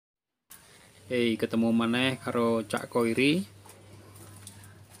Ketemu maneh karo Cak Koiri.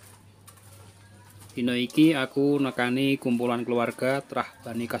 Dino iki aku nekani kumpulan keluarga Trah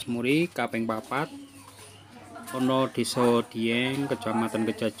Bani Kasmuri Kaping 4 ana Desa Dieng, Kecamatan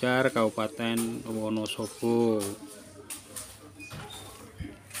Kejajar, Kabupaten Wonosobo.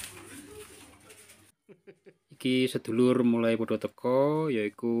 Iki sedulur mulai padha teka,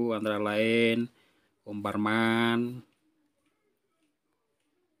 yaiku antara lain Om Parman,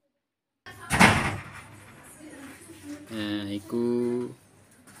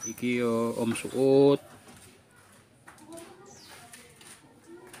 iki yo Om Suut,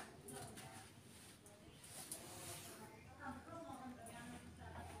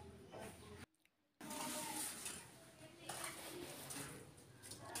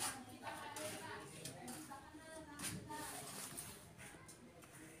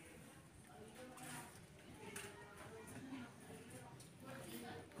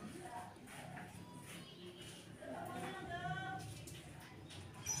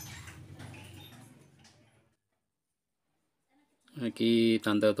 iki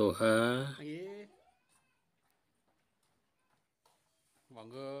Tante Toha.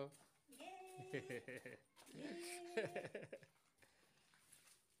 Monggo.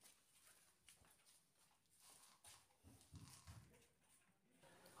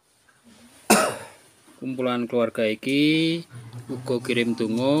 Kumpulan keluarga iki uga kirim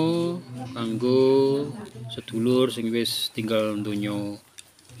donga kanggo sedulur sing wis tinggal donya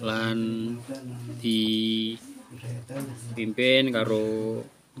lan dipimpin karo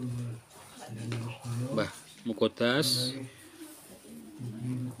Mbah Mukodas,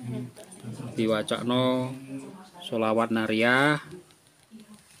 diwacakno sholawat nariyah,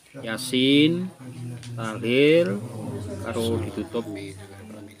 Yasin, tahlil karo ditutup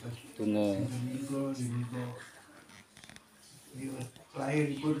donga.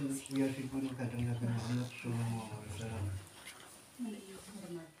 Lahiripun wiyosipun kadang-kadang anak sallallahu alaihi wasallam.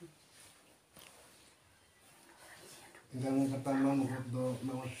 Yang pertama untuk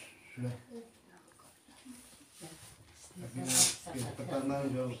nomor sudah. Yang pertama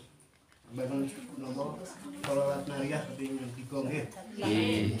untuk bangun nomor sholawat nariyah keting digong nggih.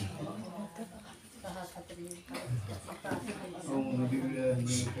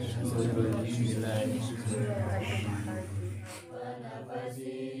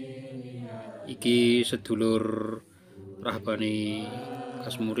 Iki sedulur Trah Bani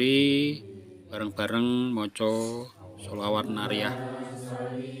Kasmuri bareng-bareng maca sholawat nariyah.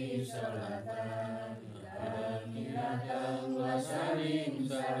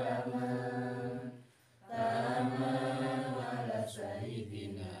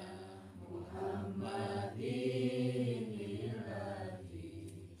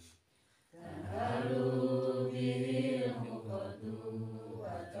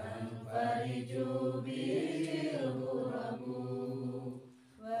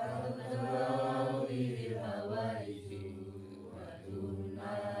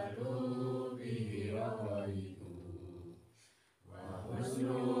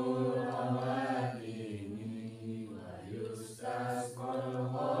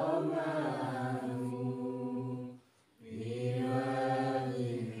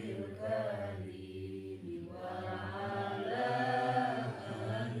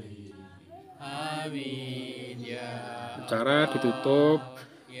 Acara ditutup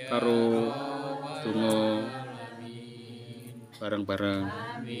karo donga bareng-bareng.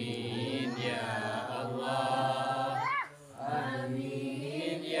 Amin ya Allah.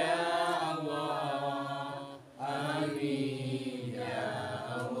 Amin ya Allah. Amin ya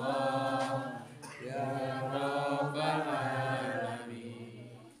Allah. Ya Rabbal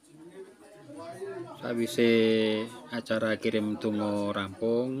alamin. Sawise acara kirim donga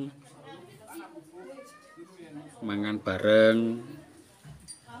rampung, mangan bareng,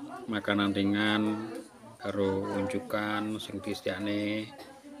 makanan ringan karo unjukan sing disediakne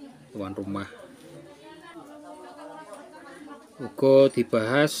tuan rumah. Uga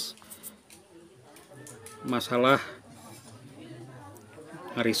dibahas masalah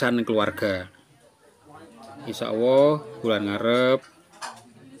arisan keluarga. Insya Allah bulan ngarep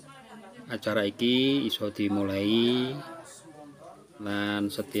acara iki iso dimulai lan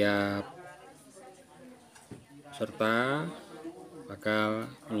setiap serta bakal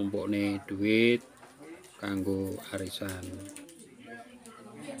ngumpulne duit kanggo arisan.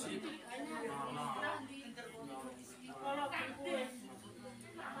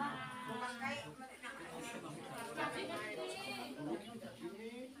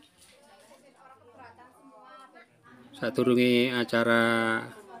 Sadurunge acara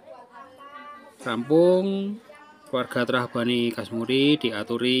rampung, Keluarga Trah Bani Kasmuri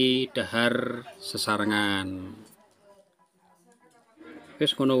diaturi dahar sesarengan.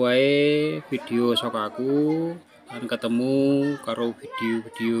 Wis ngono wae video saka aku, dan ketemu karo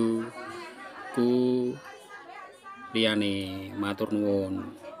video-video ku liyane. Matur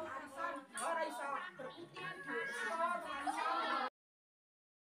nuwun.